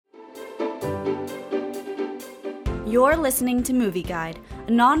You're listening to Movie Guide,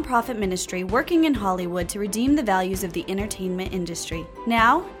 a non-profit ministry working in Hollywood to redeem the values of the entertainment industry.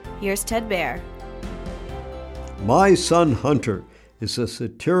 Now, here's Ted Baer. My Son Hunter is a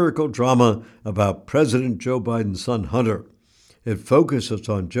satirical drama about President Joe Biden's son Hunter. It focuses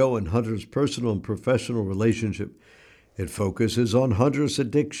on Joe and Hunter's personal and professional relationship. It focuses on Hunter's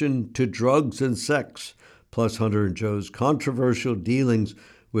addiction to drugs and sex, plus Hunter and Joe's controversial dealings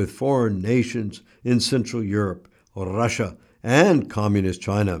with foreign nations in Central Europe, Russia, and Communist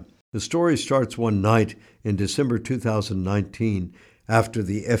China. The story starts one night in December 2019 after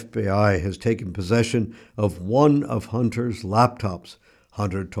the FBI has taken possession of one of Hunter's laptops.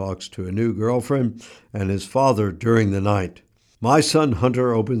 Hunter talks to a new girlfriend and his father during the night. My Son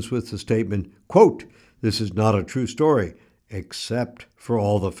Hunter opens with the statement, quote, "This is not a true story, except for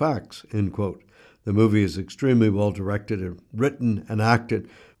all the facts," end quote. The movie is extremely well directed and written and acted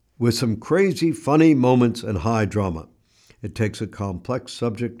with some crazy, funny moments and high drama. It takes a complex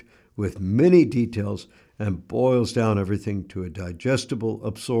subject with many details and boils down everything to a digestible,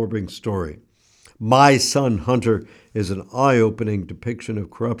 absorbing story. My Son Hunter is an eye-opening depiction of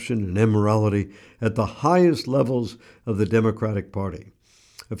corruption and immorality at the highest levels of the Democratic Party,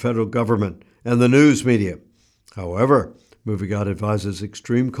 the federal government, and the news media. However, Movie Guide advises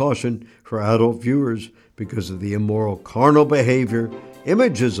extreme caution for adult viewers because of the immoral carnal behavior,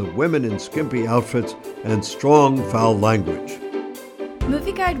 images of women in skimpy outfits, and strong foul language.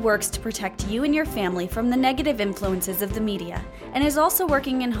 Movie Guide works to protect you and your family from the negative influences of the media and is also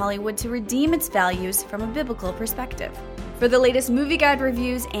working in Hollywood to redeem its values from a biblical perspective. For the latest Movie Guide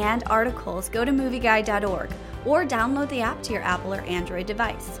reviews and articles, go to movieguide.org or download the app to your Apple or Android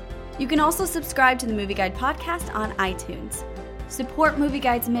device. You can also subscribe to the Movie Guide podcast on iTunes. Support Movie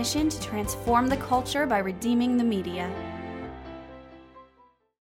Guide's mission to transform the culture by redeeming the media.